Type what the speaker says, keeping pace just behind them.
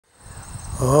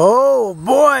Oh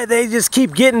boy, they just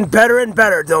keep getting better and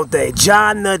better, don't they?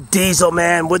 John the Diesel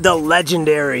Man with the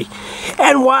legendary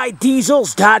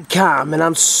NYdiesels.com, and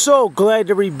I'm so glad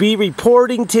to be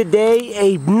reporting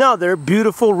today another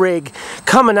beautiful rig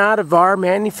coming out of our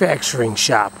manufacturing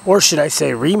shop, or should I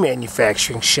say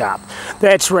remanufacturing shop.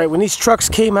 That's right, when these trucks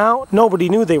came out, nobody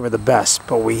knew they were the best,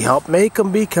 but we helped make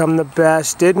them become the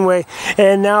best, didn't we?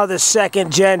 And now the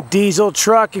second gen diesel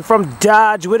truck from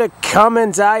Dodge with a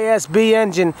Cummins ISB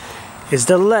engine is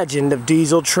the legend of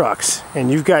diesel trucks. And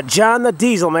you've got John the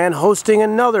Diesel Man hosting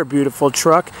another beautiful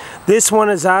truck. This one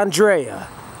is Andrea,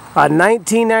 a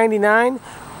 1999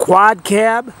 quad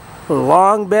cab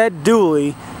long bed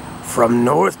dually from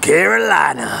North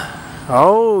Carolina.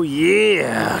 Oh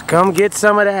yeah, come get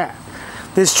some of that.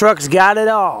 This truck's got it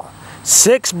all.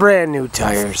 6 brand new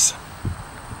tires,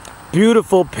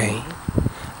 beautiful paint,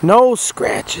 no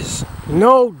scratches,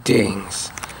 no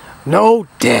dings, no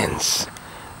dents,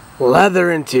 leather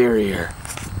interior,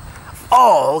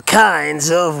 all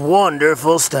kinds of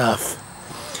wonderful stuff.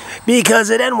 Because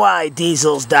at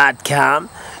NYdiesels.com,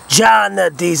 John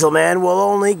the Diesel Man will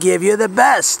only give you the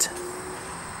best.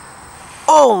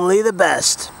 Only the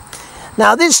best.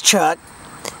 Now this truck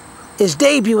is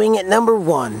debuting at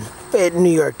 #1 at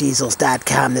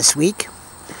NewYorkDiesels.com this week.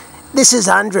 This is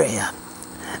Andrea.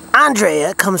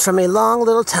 Andrea comes from a long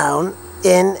little town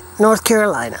in North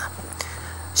Carolina.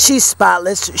 She's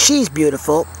spotless, she's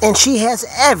beautiful, and she has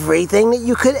everything that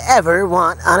you could ever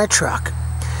want on a truck.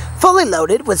 Fully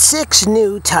loaded with 6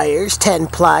 new tires, 10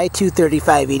 ply,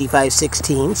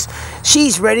 235/85/16s.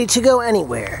 She's ready to go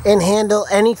anywhere and handle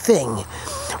anything.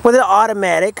 With an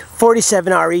automatic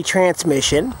 47RE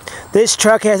transmission, this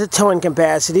truck has a towing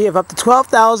capacity of up to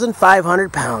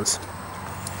 12,500 pounds.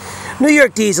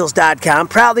 NewYorkDiesels.com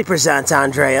proudly presents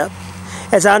Andrea,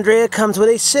 as Andrea comes with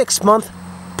a 6-month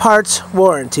parts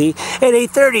warranty and a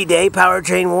 30-day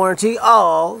powertrain warranty,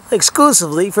 all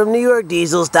exclusively from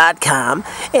NewYorkDiesels.com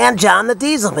and John the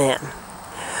Diesel Man.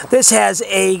 This has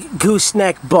a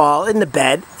gooseneck ball in the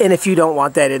bed, and if you don't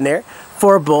want that in there,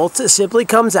 4 bolts, it simply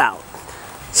comes out.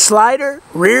 Slider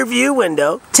rear view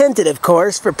window, tinted of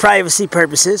course for privacy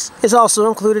purposes, is also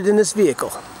included in this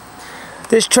vehicle.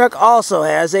 This truck also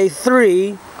has a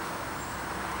 3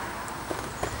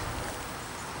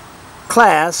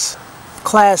 class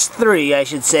 3 I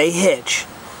should say, hitch,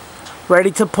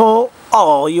 ready to pull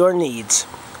all your needs.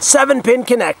 7-pin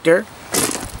connector.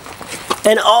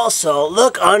 And also,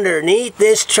 look underneath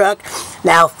this truck.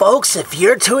 Now folks, if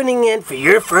you're tuning in for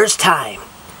your first time,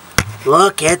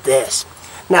 look at this.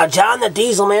 Now John the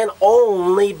Diesel Man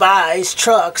only buys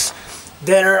trucks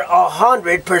that are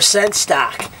 100%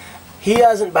 stock. He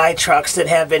doesn't buy trucks that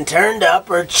have been turned up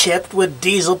or chipped with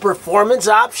diesel performance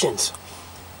options.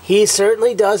 He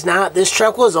certainly does not. This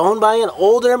truck was owned by an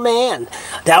older man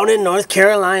down in North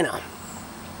Carolina.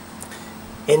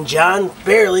 And John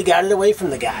barely got it away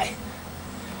from the guy.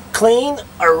 Clean,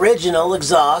 original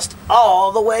exhaust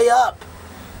all the way up.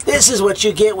 This is what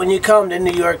you get when you come to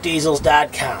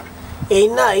NewYorkDiesels.com. A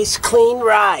nice, clean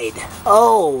ride.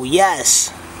 Oh,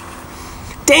 yes.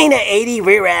 Dana 80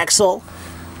 rear axle.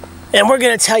 And we're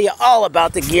going to tell you all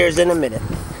about the gears in a minute.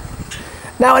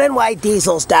 Now at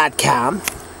NYdiesels.com,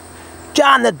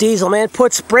 John the Diesel Man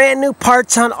puts brand new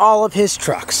parts on all of his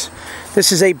trucks.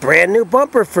 This is a brand new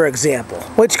bumper, for example,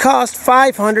 which cost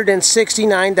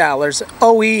 $569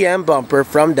 OEM bumper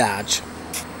from Dodge.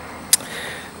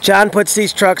 John puts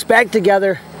these trucks back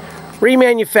together,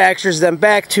 remanufactures them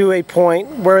back to a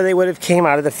point where they would have came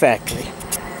out of the factory.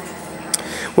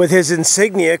 With his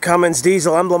insignia Cummins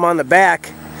diesel emblem on the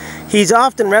back, he's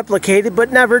often replicated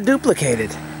but never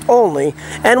duplicated. Only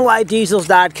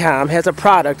NYdiesels.com has a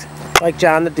product like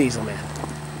John the Diesel Man.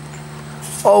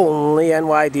 Only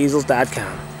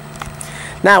NYdiesels.com.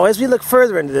 Now, as we look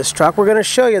further into this truck, we're going to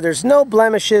show you there's no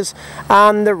blemishes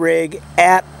on the rig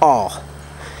at all.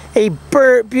 A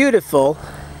beautiful,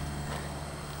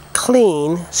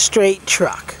 clean, straight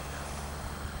truck,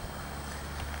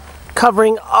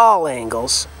 covering all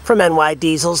angles from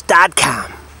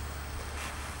NYdiesels.com.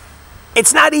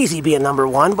 It's not easy being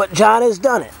 #1, but John has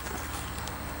done it.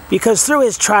 Because through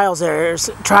his trials, areas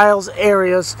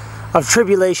of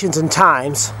tribulations and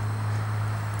times,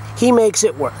 he makes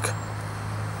it work.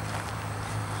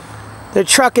 The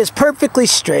truck is perfectly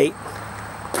straight.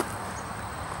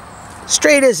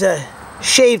 Straight as a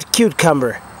shaved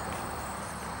cucumber.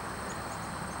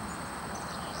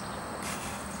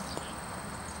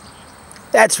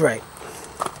 That's right.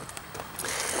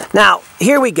 Now,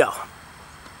 here we go.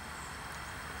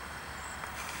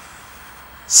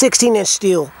 16-inch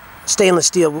stainless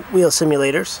steel wheel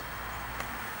simulators.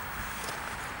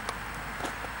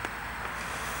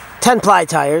 10-ply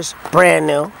tires, brand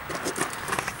new.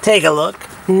 Take a look.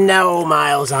 No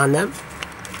miles on them.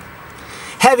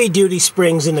 Heavy-duty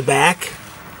springs in the back.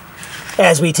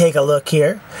 As we take a look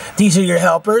here, these are your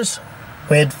helpers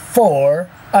with 4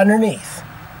 underneath.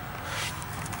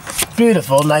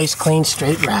 Beautiful, nice, clean,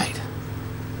 straight ride.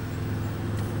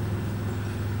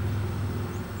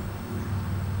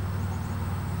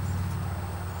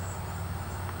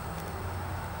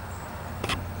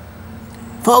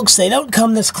 Folks, they don't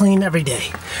come this clean every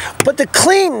day. But the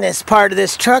cleanness part of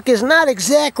this truck is not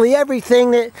exactly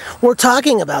everything that we're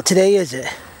talking about today, is it?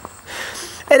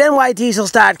 At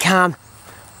NYdiesels.com,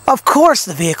 of course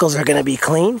the vehicles are going to be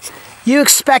clean. You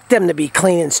expect them to be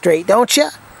clean and straight, don't you?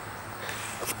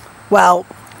 Well,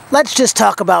 let's just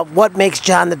talk about what makes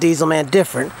John the Diesel Man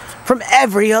different from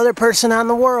every other person on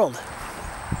the world.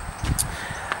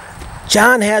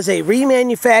 John has a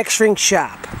remanufacturing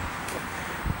shop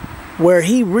where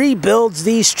he rebuilds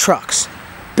these trucks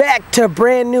back to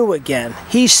brand new again.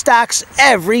 He stocks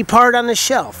every part on the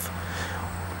shelf.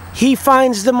 He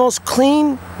finds the most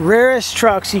clean, rarest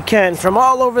trucks he can from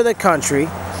all over the country,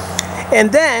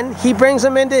 and then he brings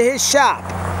them into his shop.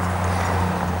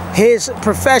 His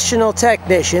professional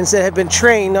technicians that have been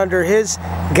trained under his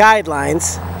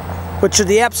guidelines, which are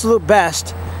the absolute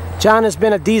best. John has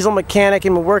been a diesel mechanic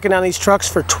and been working on these trucks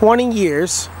for 20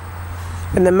 years.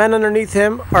 And the men underneath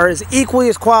him are as equally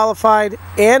as qualified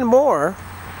and more,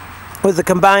 with a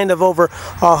combined of over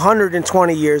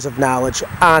 120 years of knowledge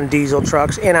on diesel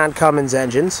trucks and on Cummins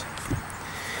engines.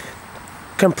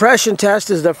 Compression test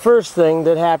is the first thing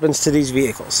that happens to these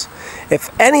vehicles. If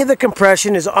any of the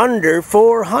compression is under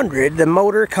 400, the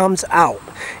motor comes out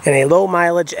and a low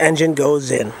mileage engine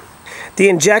goes in. The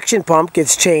injection pump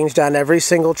gets changed on every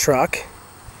single truck.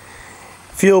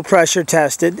 Fuel pressure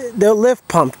tested. The lift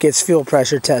pump gets fuel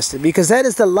pressure tested because that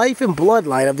is the life and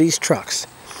bloodline of these trucks.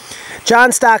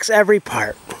 John stocks every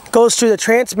part. Goes through the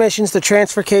transmissions, the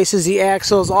transfer cases, the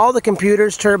axles, all the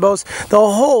computers, turbos, the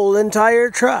whole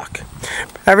entire truck.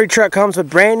 Every truck comes with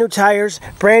brand new tires,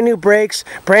 brand new brakes,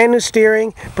 brand new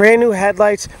steering, brand new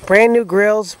headlights, brand new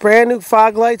grills, brand new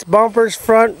fog lights, bumpers,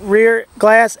 front, rear,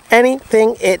 glass,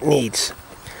 anything it needs.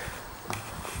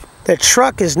 The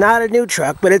truck is not a new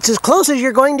truck, but it's as close as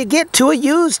you're going to get to a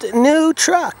used new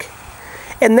truck.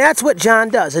 And that's what John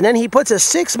does. And then he puts a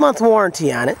 6-month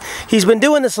warranty on it. He's been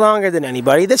doing this longer than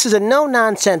anybody. This is a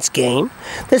no-nonsense game.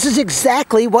 This is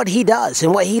exactly what he does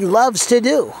and what he loves to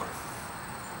do.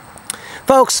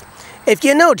 Folks, if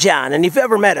you know John and you've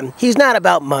ever met him, he's not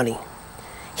about money.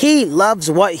 He loves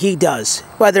what he does,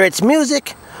 whether it's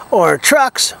music or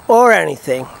trucks or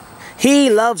anything.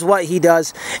 He loves what he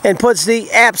does and puts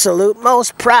the absolute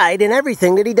most pride in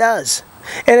everything that he does.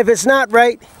 And if it's not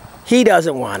right, he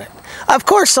doesn't want it. Of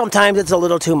course, sometimes it's a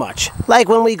little too much. Like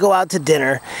when we go out to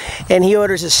dinner and he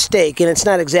orders a steak and it's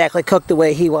not exactly cooked the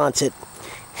way he wants it.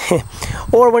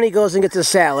 Or when he goes and gets a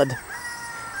salad.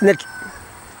 And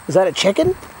is that a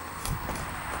chicken?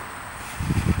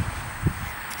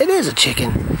 It is a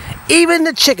chicken. Even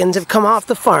the chickens have come off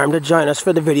the farm to join us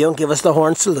for the video and give us the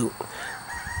horn salute.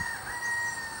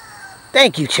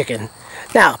 Thank you, chicken.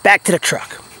 Now, back to the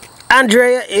truck.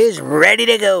 Andrea is ready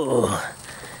to go.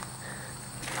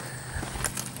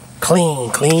 Clean,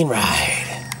 clean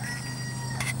ride.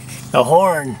 The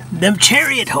horn, the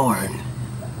chariot horn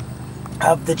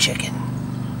of the chicken.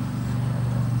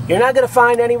 You're not going to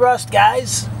find any rust,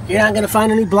 guys. You're not going to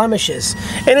find any blemishes.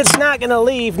 And it's not going to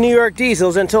leave New York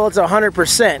Diesels until it's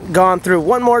 100% gone through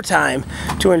one more time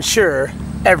to ensure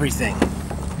everything.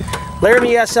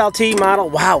 Laramie SLT model.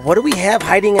 Wow, what do we have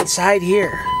hiding inside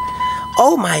here?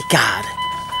 Oh my God.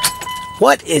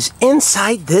 What is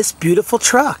inside this beautiful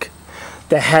truck?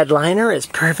 The headliner is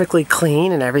perfectly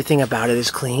clean and everything about it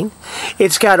is clean.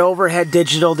 It's got overhead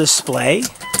digital display.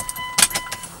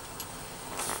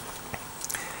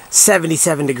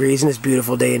 77 degrees in this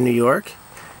beautiful day in New York.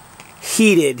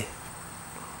 Heated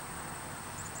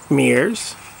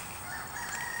mirrors.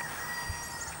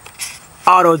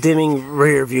 Auto dimming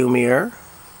rear view mirror.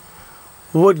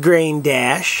 Wood grain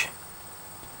dash.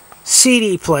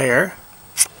 CD player.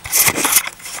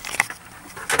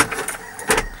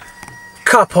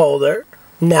 Cup holder,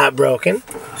 not broken.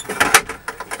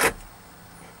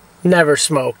 Never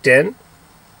smoked in.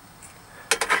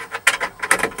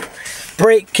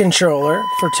 Brake controller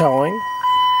for towing.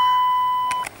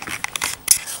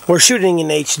 We're shooting in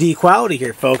HD quality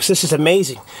here, folks. This is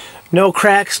amazing. No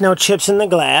cracks, no chips in the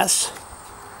glass.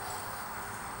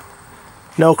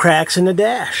 No cracks in the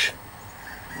dash.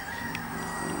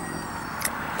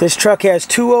 This truck has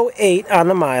 208 on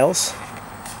the miles.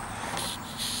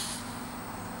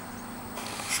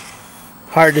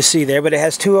 Hard to see there, but it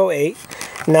has 208.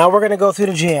 Now we're going to go through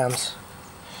the jams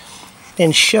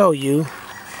and show you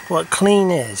what clean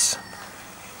is.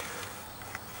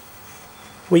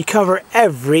 We cover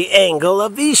every angle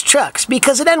of these trucks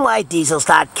because at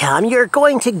NYdiesels.com you're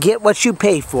going to get what you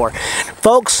pay for.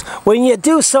 Folks, when you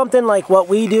do something like what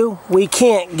we do, we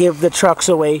can't give the trucks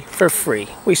away for free.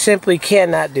 We simply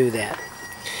cannot do that.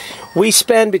 We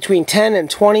spend between $10,000 and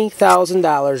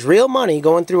 $20,000 real money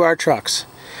going through our trucks.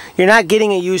 You're not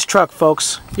getting a used truck,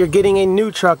 folks. You're getting a new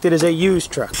truck that is a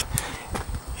used truck.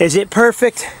 Is it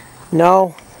perfect?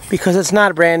 No, because it's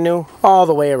not brand new all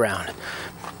the way around.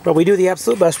 But we do the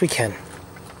absolute best we can.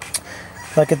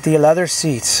 Look at the leather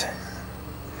seats.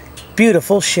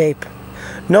 Beautiful shape.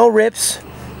 No rips,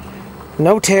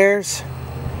 no tears,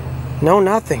 no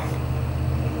nothing.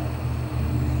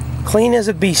 Clean as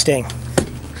a bee sting.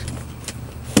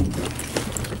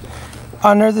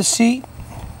 Under the seat,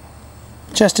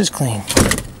 just as clean.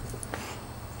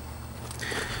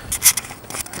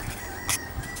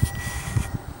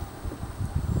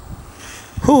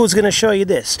 Who's going to show you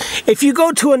this? If you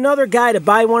go to another guy to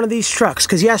buy one of these trucks,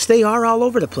 because yes, they are all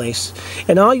over the place,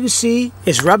 and all you see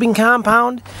is rubbing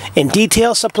compound and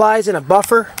detail supplies and a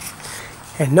buffer,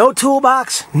 and no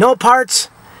toolbox, no parts,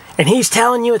 and he's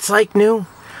telling you it's like new,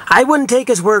 I wouldn't take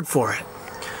his word for it.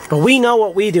 But we know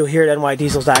what we do here at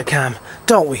NYdiesels.com,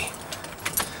 don't we?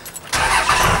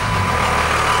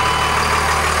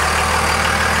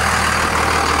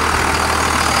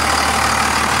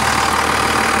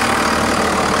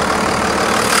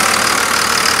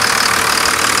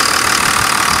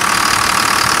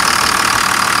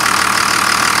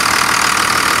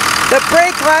 The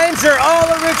brake lines are all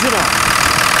original.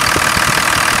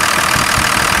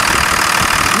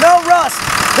 No rust.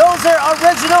 Those are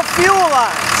original fuel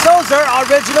lines. Those are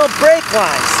original brake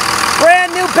lines.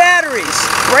 Brand new batteries.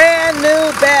 Brand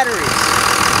new batteries.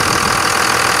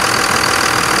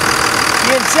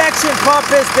 The injection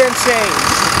pump has been changed.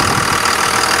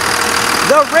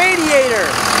 The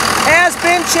radiator has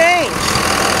been changed.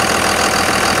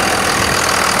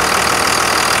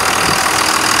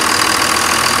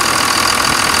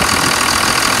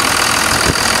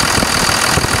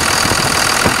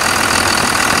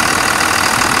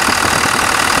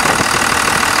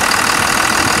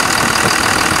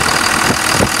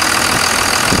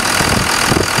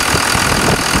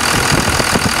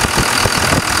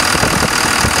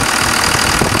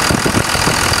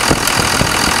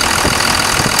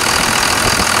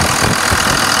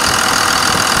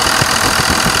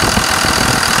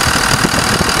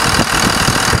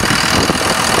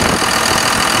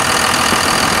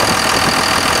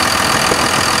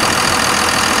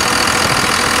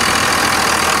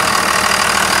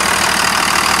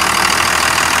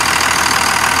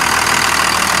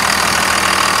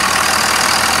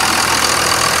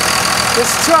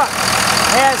 This truck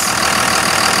has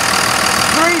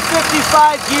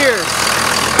 355 gears,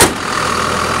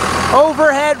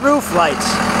 overhead roof lights,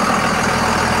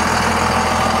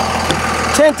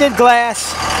 tinted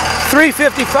glass,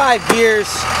 355 gears.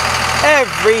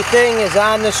 Everything is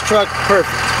on this truck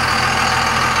perfect.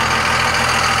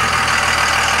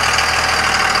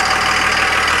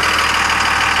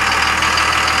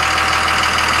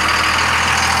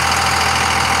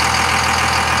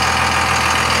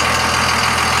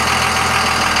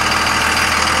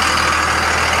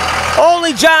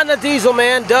 Only John the Diesel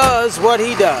Man does what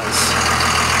he does.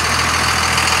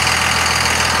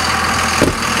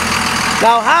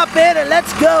 Now hop in and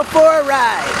let's go for a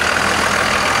ride.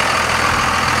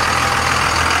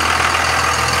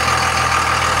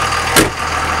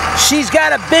 She's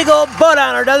got a big old butt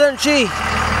on her, doesn't she?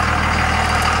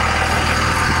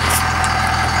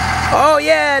 Oh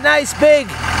yeah, nice big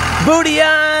booty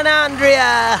on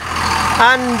Andrea.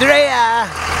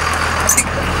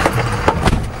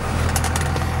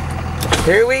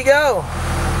 Here we go.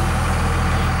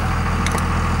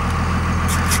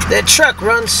 The truck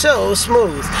runs so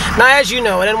smooth. Now, as you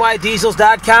know, at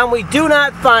NYdiesels.com, we do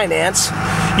not finance.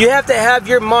 You have to have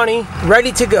your money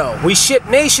ready to go. We ship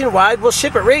nationwide. We'll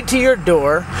ship it right to your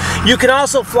door. You can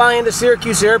also fly into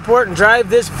Syracuse Airport and drive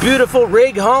this beautiful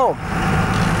rig home.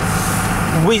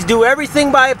 We do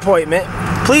everything by appointment.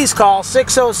 Please call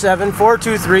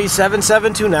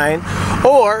 607-423-7729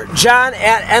 or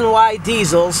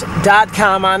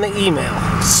john@nydiesels.com on the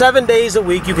email. 7 days a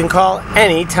week, you can call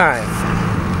anytime.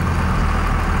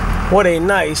 What a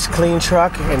nice, clean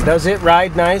truck, and does it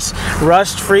ride nice?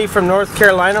 Rust-free from North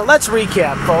Carolina. Let's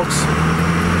recap, folks.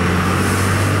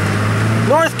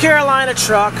 North Carolina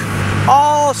truck,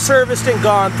 all serviced and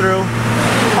gone through.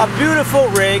 A beautiful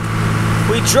rig.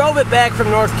 We drove it back from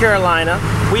North Carolina.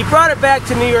 We brought it back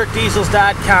to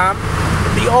NewYorkDiesels.com,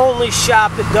 the only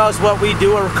shop that does what we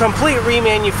do, a complete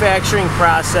remanufacturing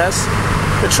process.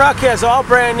 The truck has all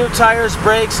brand new tires,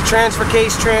 brakes, transfer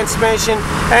case, transmission,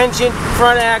 engine,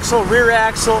 front axle, rear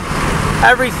axle,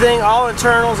 everything, all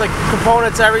internals, like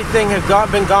components, everything have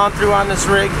been gone through on this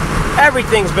rig.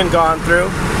 Everything's been gone through.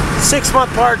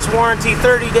 6-month parts warranty,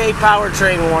 30-day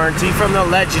powertrain warranty from the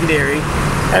legendary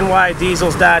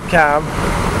NYdiesels.com.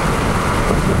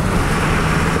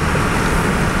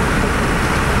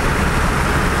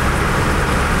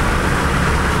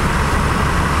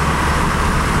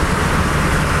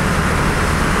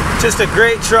 Just a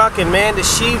great truck, and man, does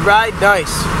she ride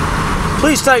nice.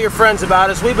 Please tell your friends about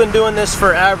us. We've been doing this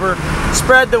forever.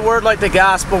 Spread the word like the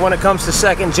gospel when it comes to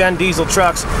second-gen diesel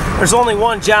trucks. There's only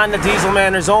one John the Diesel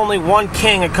Man. There's only one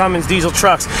king of Cummins diesel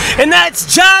trucks, and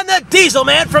that's John the Diesel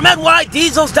Man from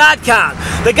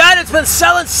NYdiesels.com. The guy that's been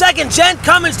selling second-gen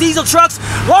Cummins diesel trucks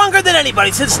longer than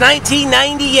anybody since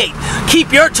 1998.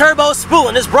 Keep Your Turbo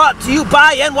Spooling is brought to you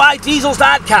by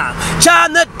NYdiesels.com.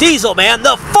 John the Diesel Man,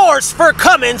 the force for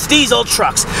Cummins diesel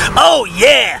trucks. Oh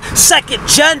yeah,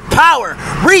 second-gen power,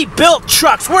 rebuilt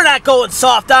trucks. We're not going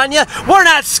soft on you. We're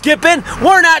not skipping.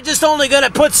 We're not just only going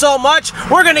to put so much.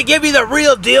 We're going to give you the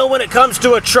real deal when it comes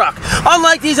to a truck.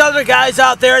 Unlike these other guys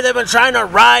out there that have been trying to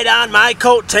ride on my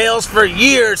coattails for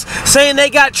years, saying they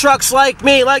got trucks like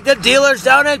me, like the dealers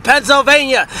down in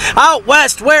Pennsylvania, out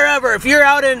west, wherever. If you're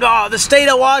out in the state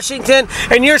of Washington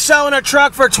and you're selling a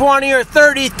truck for $20,000 or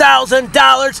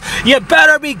 $30,000, you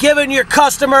better be giving your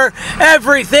customer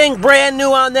everything brand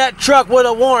new on that truck with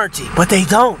a warranty. But they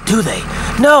don't, do they?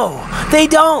 No, they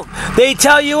don't. They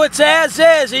tell you it's as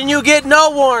is and you get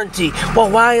no warranty. Well,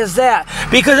 why is that?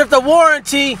 Because if the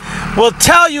warranty will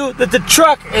tell you that the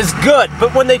truck is good,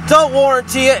 but when they don't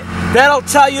warranty it, that'll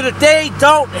tell you that they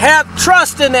don't have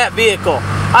trust in that vehicle.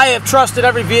 I have trust in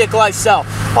every vehicle I sell.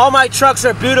 All my trucks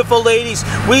are beautiful ladies.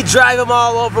 We drive them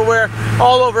all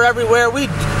over everywhere. We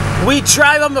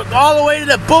drive them all the way to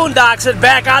the boondocks and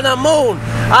back on the moon.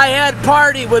 I had a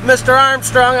party with Mr.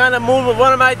 Armstrong on the moon with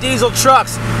one of my diesel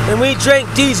trucks, and we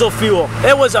drank diesel fuel.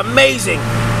 It was amazing.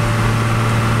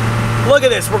 Look at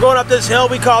this. We're going up this hill.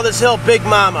 We call this hill Big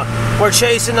Mama. We're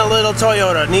chasing a little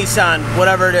Toyota, Nissan,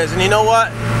 whatever it is. And you know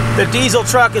what? The diesel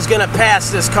truck is going to pass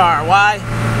this car. Why?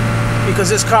 Because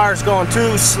this car is going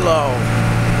too slow.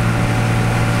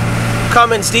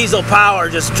 Cummins diesel power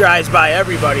just drives by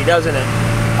everybody, doesn't it?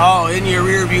 Oh, in your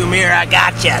rear view mirror, I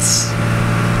got yous.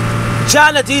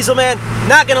 John the Diesel Man,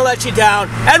 not going to let you down.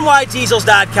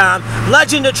 NYdiesels.com,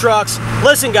 legend of trucks.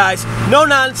 Listen, guys, no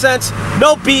nonsense,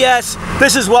 no BS.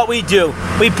 This is what we do.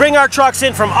 We bring our trucks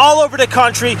in from all over the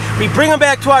country. We bring them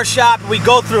back to our shop, and we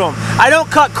go through them. I don't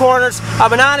cut corners.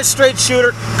 I'm an honest, straight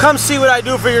shooter. Come see what I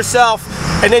do for yourself,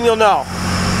 and then you'll know.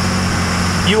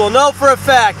 You will know for a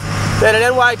fact that at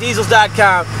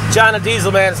NYdiesels.com, John the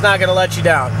Diesel Man is not going to let you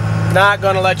down. Not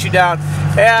going to let you down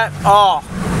at all.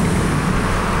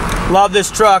 Love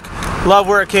this truck. Love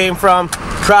where it came from.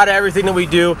 Proud of everything that we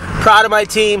do. Proud of my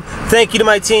team. Thank you to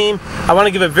my team. I want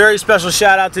to give a very special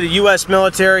shout out to the U.S.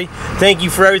 military. Thank you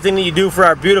for everything that you do for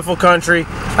our beautiful country.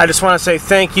 I just want to say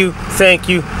thank you, thank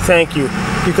you, thank you.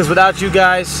 Because without you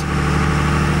guys,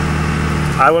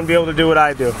 I wouldn't be able to do what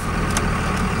I do.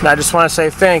 And I just want to say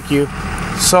thank you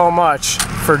so much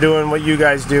for doing what you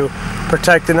guys do,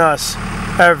 protecting us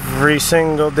every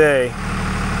single day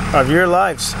of your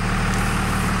lives.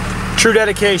 True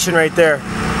dedication right there.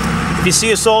 If you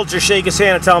see a soldier, shake his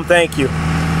hand and tell him thank you.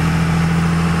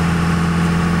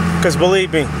 Because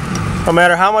believe me, no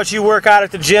matter how much you work out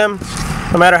at the gym,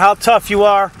 no matter how tough you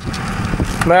are,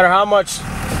 no matter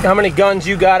how many guns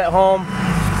you got at home,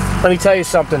 let me tell you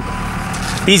something.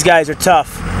 These guys are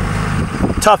tough.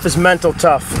 Tough is mental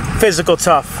tough, physical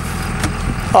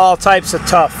tough, all types of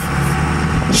tough.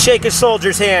 Shake a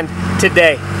soldier's hand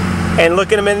today and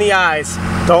look at him in the eyes.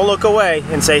 Don't look away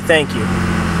and say thank you.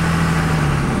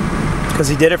 Because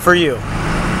he did it for you.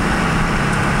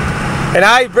 And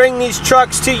I bring these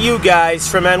trucks to you guys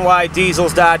from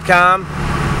NYdiesels.com,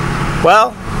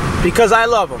 well, because I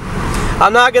love them.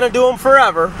 I'm not going to do them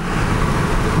forever,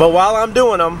 but while I'm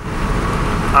doing them,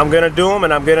 I'm going to do them,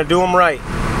 and I'm going to do them right.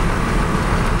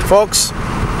 Folks,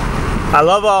 I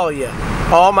love all of you.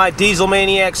 All my diesel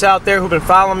maniacs out there who've been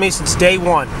following me since day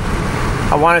one.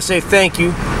 I want to say thank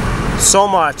you so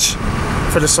much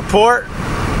for the support,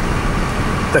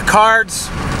 the cards,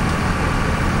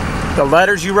 the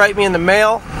letters you write me in the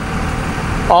mail,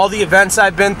 all the events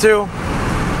I've been to,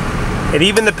 and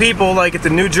even the people like at the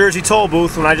New Jersey toll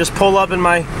booth when I just pull up in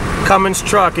my Cummins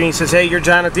truck and he says, hey, you're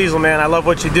John the Diesel Man, I love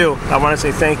what you do. I want to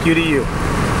say thank you to you.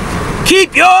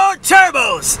 Keep your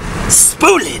turbos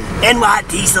spooling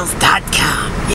NYdiesels.com.